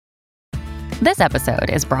This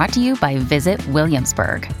episode is brought to you by Visit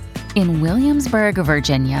Williamsburg. In Williamsburg,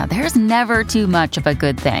 Virginia, there's never too much of a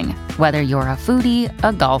good thing. Whether you're a foodie,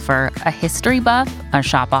 a golfer, a history buff, a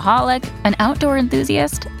shopaholic, an outdoor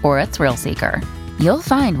enthusiast, or a thrill seeker, you'll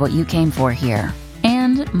find what you came for here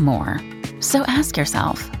and more. So ask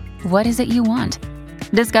yourself, what is it you want?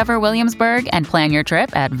 Discover Williamsburg and plan your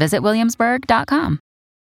trip at visitwilliamsburg.com.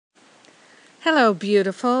 Hello,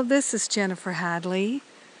 beautiful. This is Jennifer Hadley,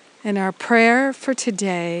 and our prayer for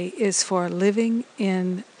today is for living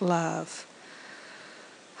in love.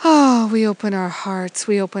 Oh, we open our hearts,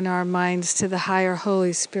 we open our minds to the higher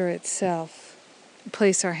Holy Spirit self.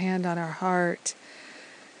 Place our hand on our heart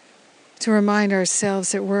to remind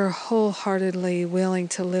ourselves that we're wholeheartedly willing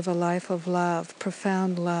to live a life of love,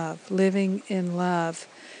 profound love. Living in love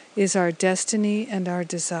is our destiny and our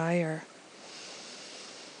desire.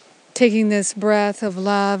 Taking this breath of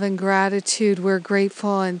love and gratitude, we're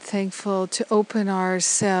grateful and thankful to open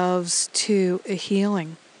ourselves to a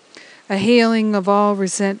healing of all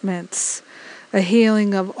resentments, a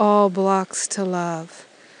healing of all blocks to love.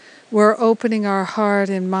 We're opening our heart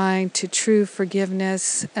and mind to true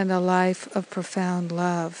forgiveness and a life of profound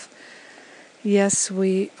love. Yes,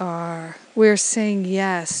 we are. We're saying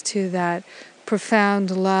yes to that profound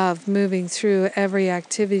love moving through every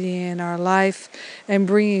activity in our life and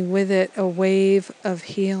bringing with it a wave of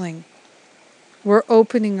healing. We're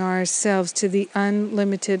opening ourselves to the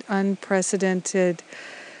unlimited, unprecedented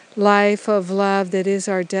life of love that is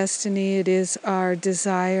our destiny, it is our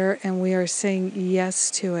desire, and we are saying yes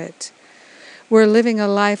to it. We're living a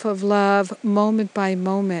life of love moment by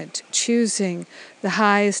moment, choosing the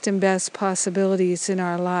highest and best possibilities in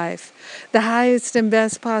our life. The highest and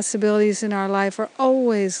best possibilities in our life are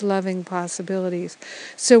always loving possibilities.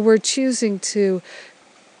 So we're choosing to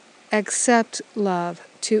accept love,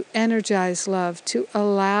 to energize love, to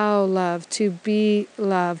allow love, to be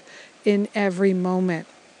love in every moment.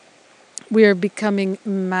 We are becoming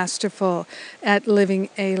masterful at living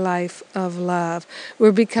a life of love.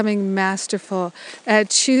 We're becoming masterful at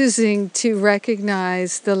choosing to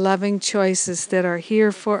recognize the loving choices that are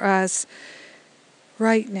here for us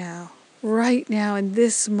right now. Right now, in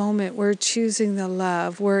this moment, we're choosing the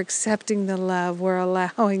love. We're accepting the love. We're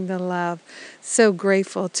allowing the love. So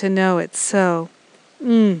grateful to know it so.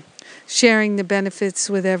 Sharing the benefits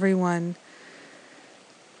with everyone.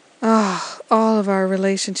 All of our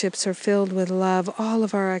relationships are filled with love. All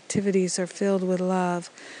of our activities are filled with love.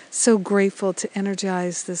 So grateful to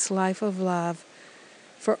energize this life of love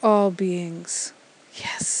for all beings.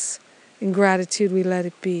 Yes. In gratitude we let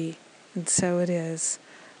it be. And so it is.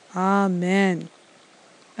 Amen.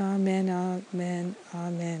 Amen, amen,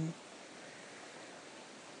 amen.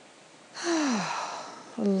 A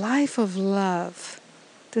life of love.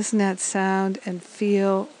 Doesn't that sound and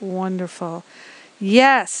feel wonderful?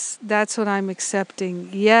 Yes, that's what I'm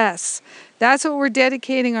accepting. Yes, that's what we're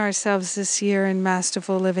dedicating ourselves this year in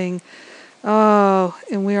Masterful Living. Oh,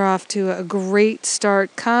 and we're off to a great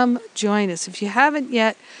start. Come join us. If you haven't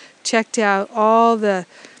yet checked out all the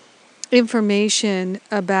information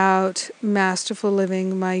about Masterful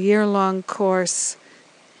Living, my year-long course,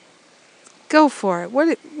 go for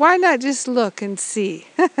it. Why not just look and see?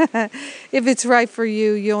 If it's right for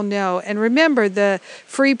you, you'll know. And remember, the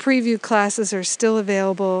free preview classes are still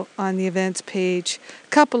available on the events page, a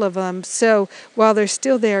couple of them. So while they're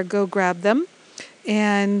still there, go grab them.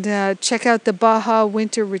 And check out the Baja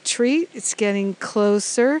Winter Retreat. It's getting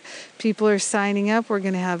closer. People are signing up. We're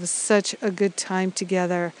going to have such a good time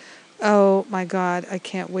together. Oh my God, I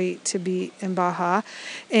can't wait to be in Baja.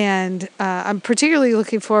 And I'm particularly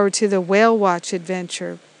looking forward to the Whale Watch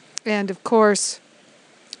adventure. And of course,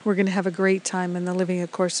 we're going to have a great time in the Living A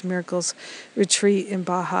Course in Miracles retreat in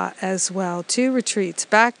Baja as well. 2 retreats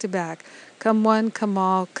back to back. Come one, come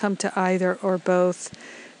all, come to either or both.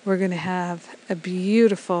 We're going to have a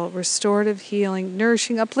beautiful, restorative, healing,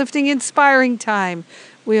 nourishing, uplifting, inspiring time.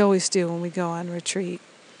 We always do when we go on retreat.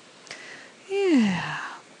 Yeah.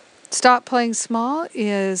 Stop Playing Small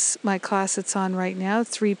is my class that's on right now,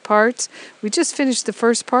 3 parts. We just finished the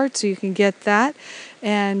first part, so you can get that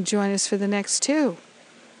and join us for the next 2.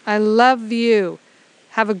 I love you.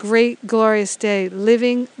 Have a great, glorious day.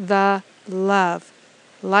 Living the love.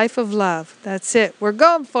 Life of love. That's it. We're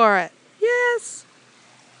going for it. Yes.